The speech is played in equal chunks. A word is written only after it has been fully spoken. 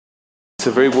It's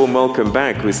a very warm welcome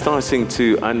back. We're starting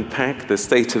to unpack the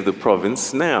state of the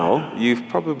province. Now, you've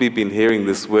probably been hearing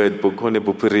this word, Bokone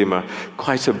Bopurima,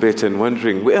 quite a bit and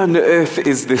wondering, where on earth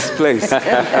is this place?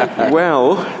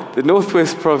 Well, the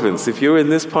Northwest Province, if you're in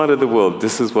this part of the world,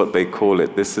 this is what they call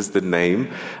it. This is the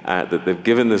name that they've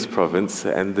given this province.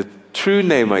 And the true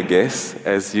name, I guess,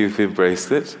 as you've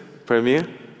embraced it, Premier?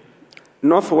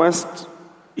 Northwest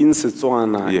in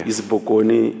Setswana is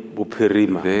Bokone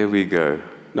Bopurima. There we go.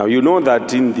 Now, you know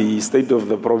that in the State of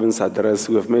the Province address,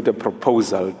 we have made a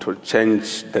proposal to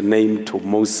change the name to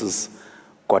Moses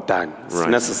Kotane. It's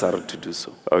necessary to do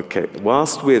so. Okay.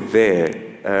 Whilst we're there,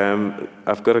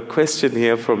 I've got a question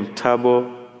here from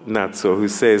Thabo Natso, who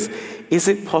says, is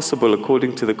it possible,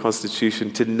 according to the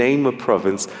Constitution, to name a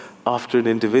province after an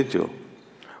individual?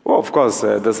 Well, of course,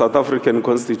 the South African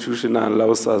Constitution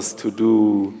allows us to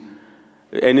do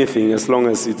anything as long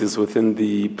as it is within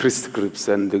the prescripts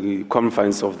and the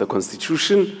confines of the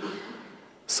Constitution.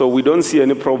 So we don't see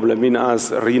any problem in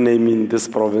us renaming this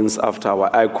province after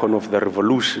our icon of the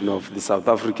revolution of the South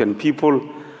African people,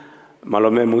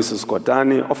 Malome Moses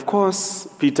Kotane. Of course,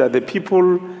 Peter, the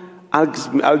people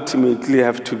ultimately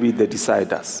have to be the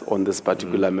deciders on this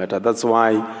particular matter. That's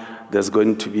why there's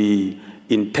going to be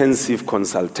intensive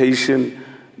consultation.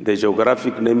 The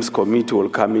Geographic Names Committee will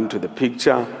come into the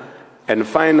picture. And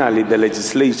finally, the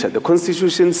legislature. The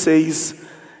Constitution says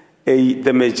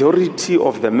the majority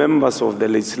of the members of the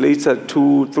legislature,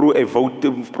 through a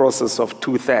voting process of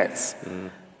 2/3,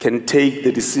 can take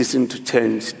the decision to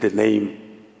change the name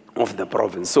of the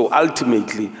province. So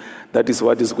ultimately, that is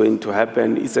what is going to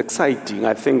happen. It's exciting.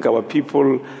 I think our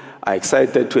people are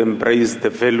excited to embrace the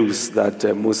values that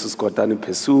Moses Kotane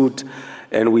pursued,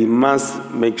 and we must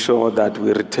make sure that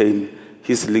we retain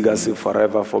his legacy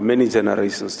forever for many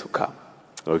generations to come.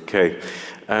 Okay.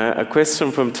 A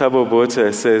question from Thabo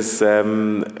Bota says,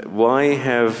 why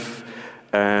have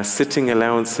sitting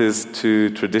allowances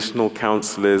to traditional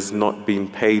councillors not been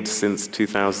paid since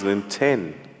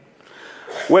 2010?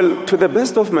 Well, to the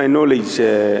best of my knowledge,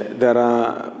 there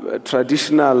are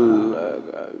traditional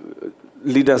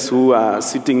leaders who are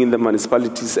sitting in the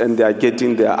municipalities and they are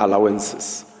getting their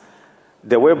allowances.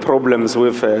 There were problems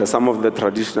with some of the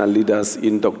traditional leaders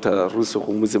in Dr. Russo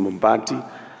Mumpati,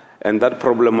 and that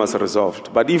problem was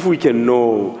resolved. But if we can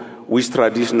know which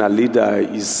traditional leader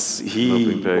is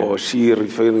he or she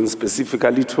referring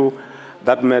specifically to,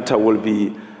 that matter will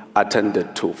be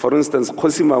attended to. For instance,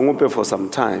 Khosi Mangope for some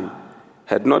time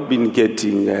had not been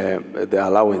getting the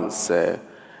allowance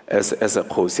as a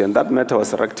Khosi, and that matter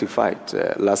was rectified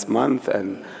last month,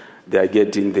 and they are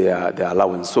getting their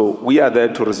allowance. So we are there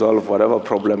to resolve whatever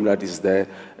problem that is there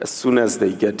as soon as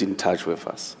they get in touch with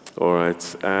us. All right.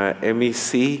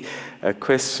 MEC, a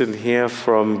question here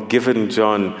from Given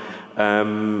John.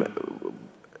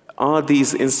 Are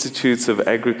these institutes of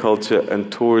agriculture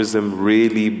and tourism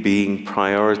really being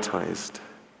prioritized?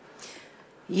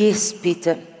 Yes,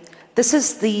 Peter. This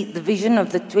is the vision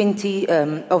of the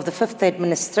 5th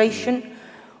administration.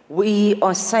 We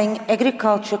are saying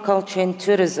agriculture, culture and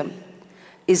tourism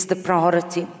is the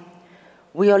priority.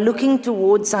 We are looking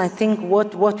towards, I think,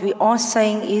 what we are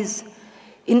saying is,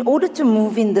 in order to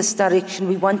move in this direction,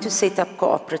 we want to set up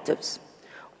cooperatives.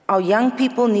 Our young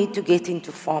people need to get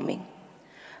into farming.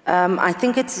 I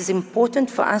think it is important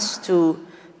for us to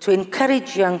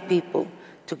encourage young people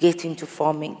to get into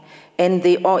farming. And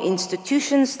there are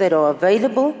institutions that are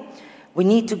available. We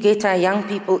need to get our young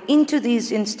people into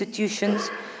these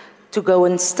institutions to go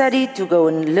and study, to go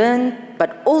and learn,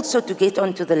 but also to get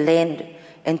onto the land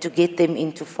and to get them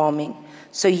into farming.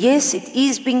 So yes, it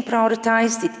is being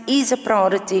prioritized. It is a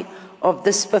priority of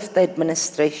this 5th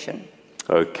administration.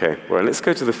 Okay, well, let's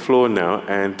go to the floor now,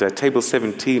 and table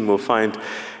 17 we'll find,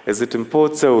 is it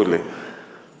Mpotsaule?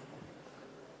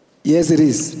 Yes, it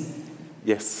is.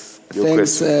 Yes.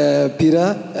 Thanks,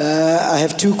 Peter. I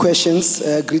have two questions.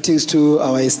 Greetings to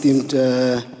our esteemed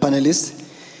panelists.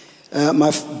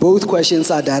 Both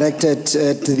questions are directed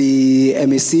to the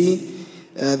MEC.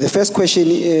 The first question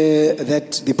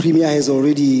that the Premier has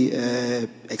already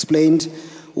explained,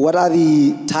 what are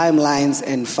the timelines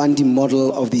and funding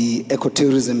model of the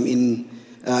ecotourism in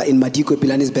Madikwe,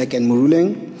 Pilanesberg and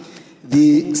Moruleng?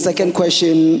 The second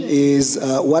question is,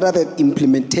 what are the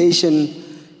implementation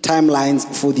timelines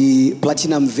for the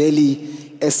Platinum Valley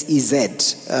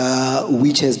SEZ,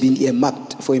 which has been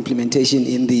earmarked for implementation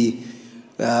in the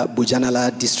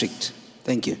Bujanala district?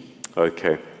 Thank you.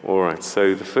 Okay, all right.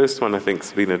 So the first one I think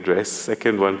has been addressed.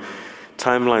 Second one,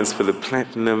 timelines for the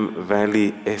Platinum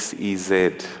Valley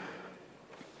SEZ.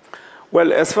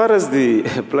 Well, as far as the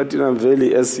Platinum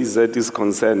Valley SEZ is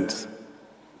concerned,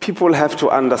 people have to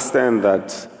understand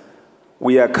that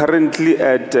We are currently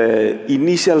at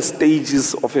initial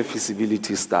stages of a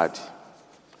feasibility study.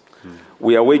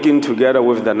 We are working together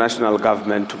with the national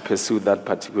government to pursue that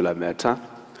particular matter.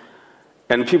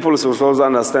 And people should also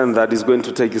understand that it's going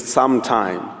to take some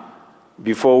time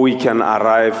before we can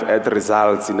arrive at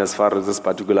results in as far as this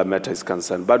particular matter is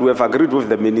concerned. But we have agreed with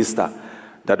the minister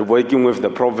that working with the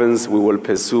province, we will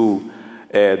pursue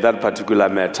that particular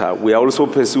matter. We are also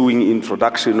pursuing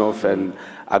introduction of an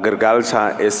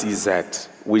agriculture SEZ,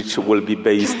 which will be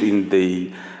based in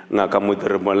the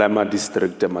Ramoeletsi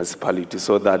district municipality,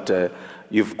 so that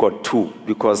you've got two,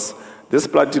 because this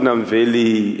Platinum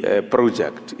Valley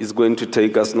project is going to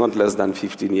take us not less than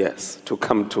 15 years to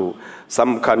come to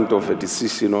some kind of a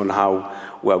decision on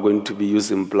how we are going to be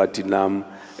using platinum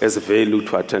as a value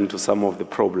to attend to some of the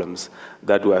problems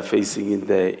that we are facing in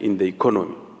the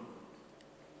economy.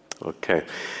 Okay.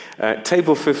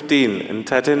 Table 15, and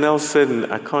Tate Nelson,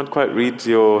 I can't quite read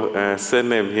your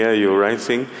surname here, your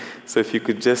writing, so if you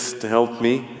could just help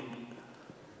me.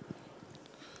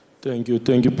 Thank you,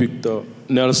 Victor.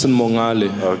 Nelson Mongale.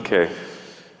 Okay.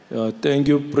 Thank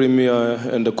you, Premier,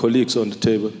 and the colleagues on the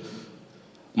table.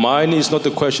 Mine is not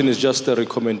a question, it's just a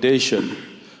recommendation,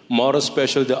 more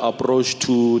especially the approach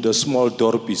to the small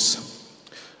dorpies.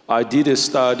 I did a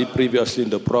study previously in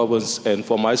the province, and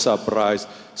for my surprise,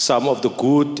 some of the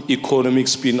good economic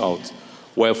spin-outs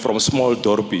were from small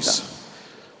dorpies.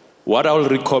 What I will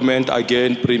recommend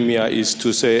again, Premier, is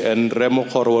to say, and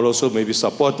Ramoeletsi will also maybe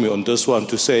support me on this one,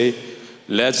 to say,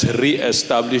 let's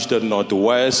re-establish the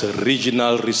Northwest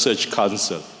Regional Research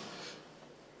Council.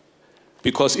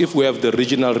 Because if we have the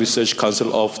Regional Research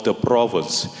Council of the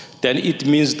province, then it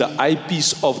means the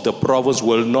IPs of the province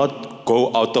will not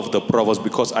go out of the province,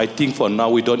 because I think for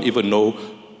now we don't even know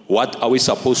what are we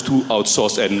supposed to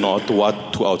outsource and not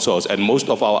what to outsource. And most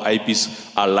of our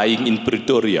IPs are lying in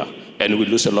Pretoria, and we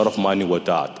lose a lot of money with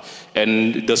that.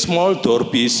 And the small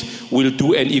dorpies will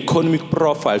do an economic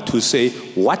profile to say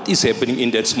what is happening in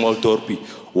that small dorpy,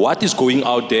 what is going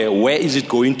out there, where is it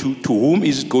going to whom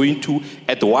is it going to,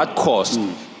 at what cost,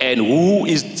 and who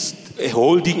is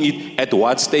holding it at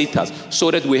what status,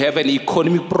 so that we have an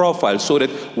economic profile, so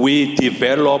that we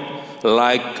develop,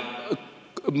 like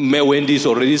Wendy is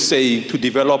already saying, to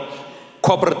develop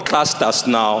corporate clusters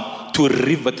now to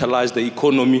revitalize the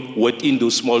economy within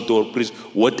those small dorpies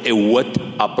with a word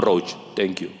approach.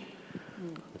 Thank you.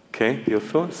 Okay, your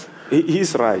thoughts?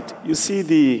 He's right. You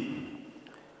see,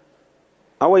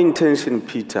 our intention,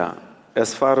 Peter,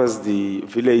 as far as the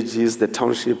villages, the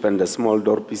township, and the small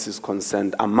dorpies is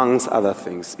concerned, amongst other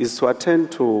things, is to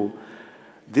attend to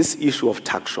this issue of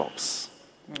tuck shops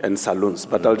and saloons.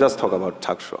 But I'll just talk about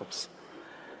tuck shops.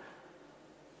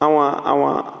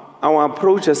 Our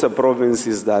approach as a province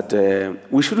is that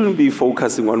we shouldn't be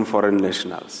focusing on foreign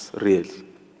nationals, really.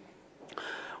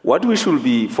 What we should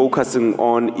be focusing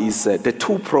on is the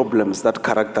two problems that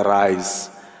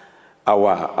characterize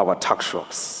our tuck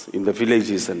shops in the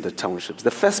villages and the townships.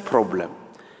 The first problem,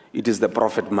 it is the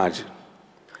profit margin.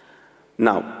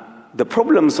 Now, the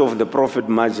problems of the profit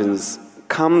margins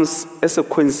comes as a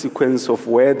consequence of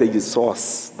where they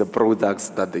source the products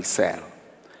that they sell.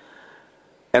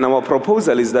 And our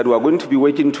proposal is that we are going to be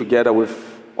working together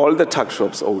with all the tuck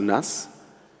shops owners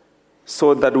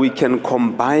so that we can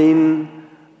combine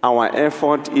our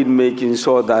effort in making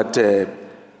sure that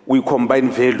we combine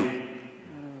value.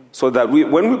 So that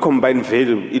when we combine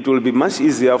value, it will be much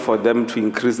easier for them to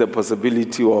increase the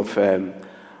possibility of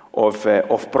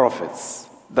profits.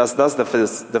 That's the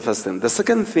first thing. The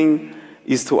second thing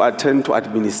is to attend to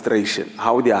administration,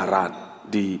 how they are run,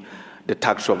 the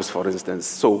tuck shops, for instance.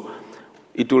 So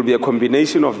it will be a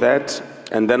combination of that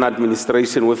and then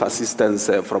administration with assistance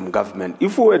from government.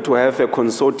 If we were to have a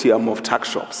consortium of tuck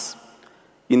shops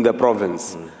in the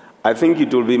province, I think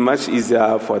it will be much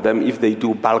easier for them if they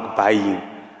do bulk buying.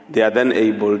 They are then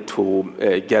able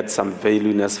to get some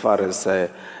value as far as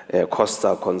costs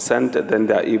are concerned. Then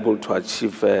they are able to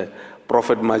achieve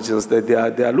profit margins that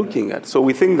they are looking at. So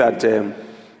we think that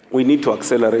we need to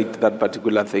accelerate that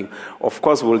particular thing. Of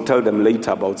course, we'll tell them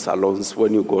later about salons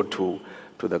when you go to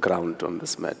the ground on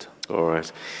this matter. All right.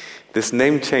 This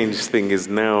name change thing is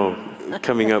now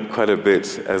coming up quite a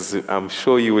bit. As I'm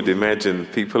sure you would imagine,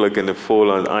 people are going to fall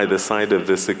on either side of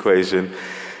this equation.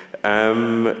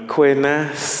 Kwena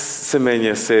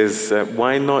Semenya says,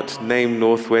 why not name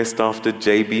Northwest after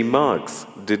J.B. Marks?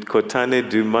 Did Kotane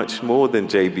do much more than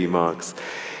J.B. Marks?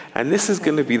 And this is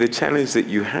going to be the challenge that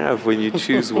you have when you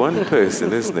choose one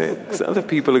person, isn't it? Because other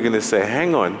people are going to say,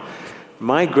 hang on,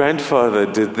 my grandfather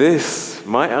did this,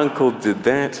 my uncle did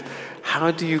that.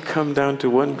 How do you come down to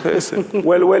one person?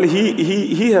 Well,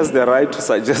 he has the right to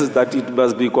suggest that it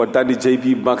must be Kotani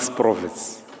JB Max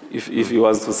province, if he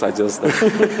wants to suggest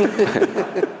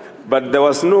that. But there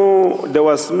was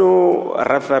no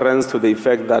reference to the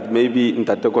effect that maybe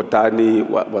Ntate Kotani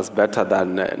was better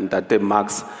than Ntate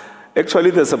Max.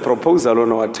 Actually, there's a proposal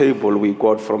on our table we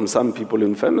got from some people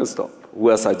in Vennesdorp who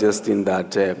are suggesting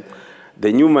that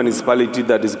the new municipality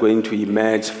that is going to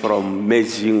emerge from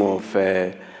merging of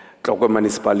Tlokwe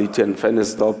municipality and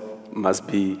Vennesdorp must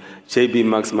be JB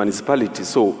Max municipality.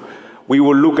 So we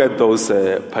will look at those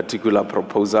particular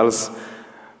proposals,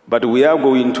 but we are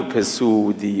going to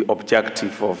pursue the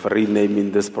objective of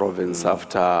renaming this province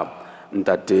after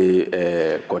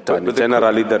Ntate Kotani.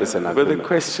 Generally, there is an agreement. But the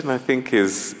question, I think,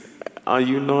 is, are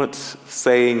you not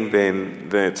saying then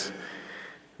that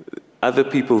other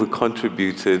people who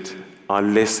contributed are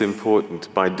less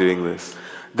important by doing this?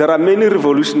 There are many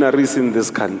revolutionaries in this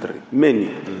country,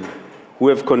 many, who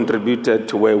have contributed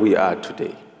to where we are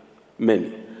today.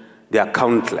 Many. They are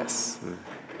countless.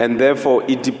 And therefore,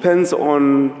 it depends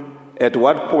on at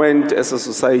what point as a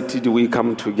society do we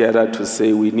come together to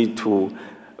say we need to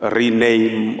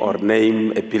rename or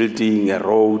name a building, a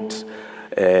road,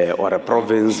 or a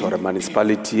province or a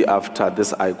municipality after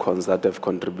these icons that have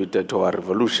contributed to our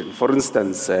revolution. For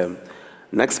instance,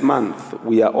 next month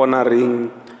we are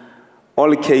honoring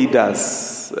all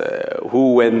cadres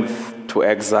who went to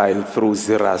exile through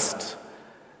Zirast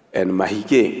and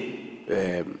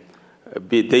Mahike.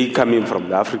 They coming from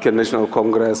the African National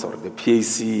Congress or the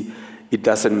PAC, it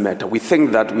doesn't matter. We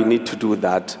think that we need to do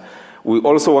that. We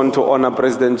also want to honor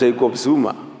President Jacob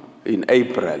Zuma in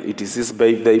April. It is his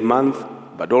birthday month,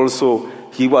 but also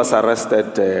he was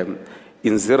arrested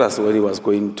in Ziras when he was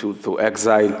going to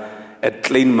exile at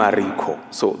Klein Mariko.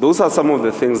 So those are some of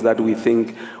the things that we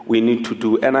think we need to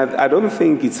do. And I don't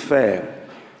think it's fair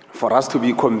for us to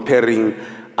be comparing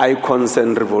icons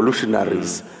and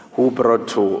revolutionaries who brought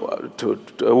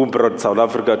South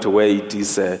Africa to where it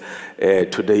is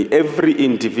today. Every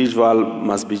individual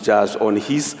must be judged on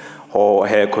his or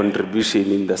her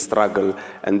contribution in the struggle,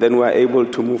 and then we're able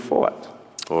to move forward.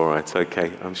 All right,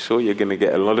 okay. I'm sure you're going to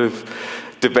get a lot of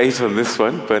debate on this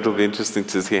one, but it'll be interesting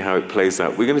to see how it plays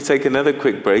out. We're going to take another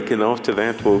quick break, and after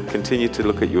that, we'll continue to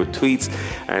look at your tweets,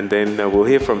 and then we'll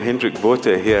hear from Hendrik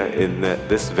Botha here in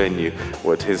this venue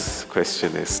what his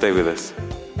question is. Stay with us.